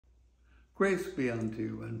Grace be unto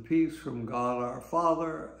you, and peace from God our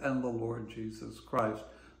Father and the Lord Jesus Christ.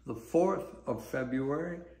 The 4th of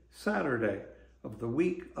February, Saturday of the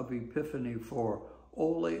week of Epiphany IV.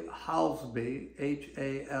 Holy Hallesby,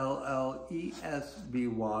 Hallesby,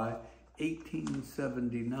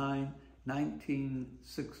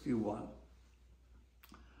 1879-1961.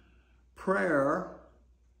 Prayer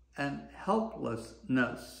and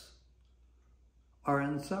helplessness are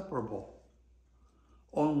inseparable.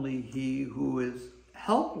 Only he who is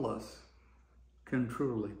helpless can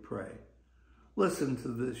truly pray. Listen to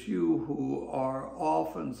this, you who are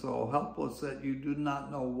often so helpless that you do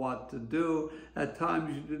not know what to do. At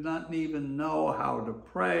times you do not even know how to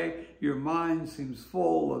pray. Your mind seems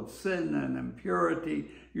full of sin and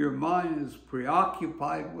impurity. Your mind is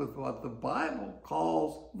preoccupied with what the Bible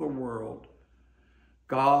calls the world.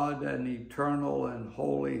 God and eternal and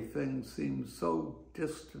holy things seem so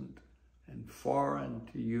distant and foreign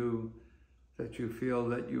to you that you feel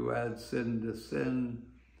that you add sin to sin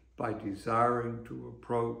by desiring to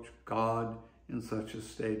approach God in such a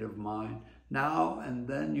state of mind. Now and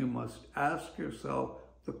then you must ask yourself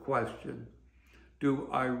the question, do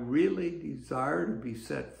I really desire to be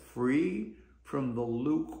set free from the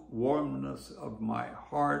lukewarmness of my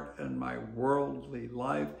heart and my worldly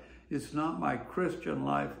life? Is not my Christian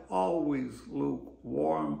life always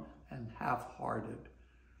lukewarm and half-hearted?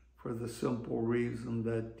 For the simple reason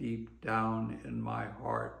that deep down in my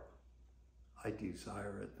heart, I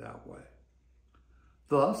desire it that way.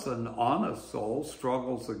 Thus, an honest soul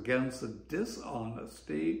struggles against the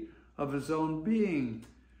dishonesty of his own being.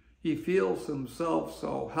 He feels himself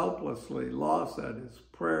so helplessly lost that his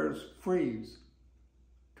prayers freeze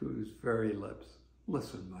to his very lips.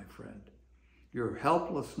 Listen, my friend, your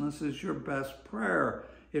helplessness is your best prayer.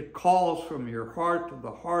 It calls from your heart to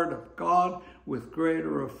the heart of God with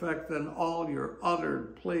greater effect than all your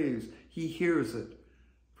uttered pleas. He hears it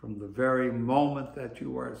from the very moment that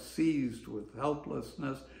you are seized with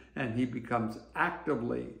helplessness, and he becomes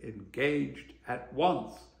actively engaged at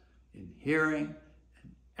once in hearing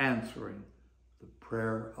and answering the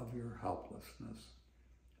prayer of your helplessness.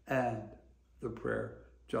 And the prayer,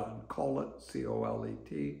 John Colet,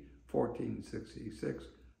 C-O-L-E-T, 1466,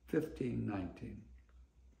 1519.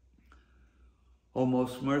 O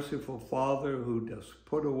most merciful Father, who dost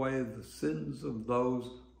put away the sins of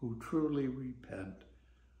those who truly repent,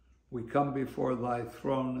 we come before thy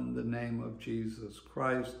throne in the name of Jesus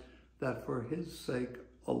Christ, that for his sake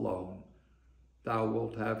alone thou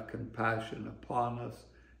wilt have compassion upon us,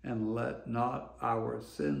 and let not our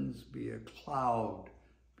sins be a cloud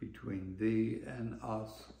between thee and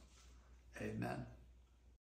us. Amen.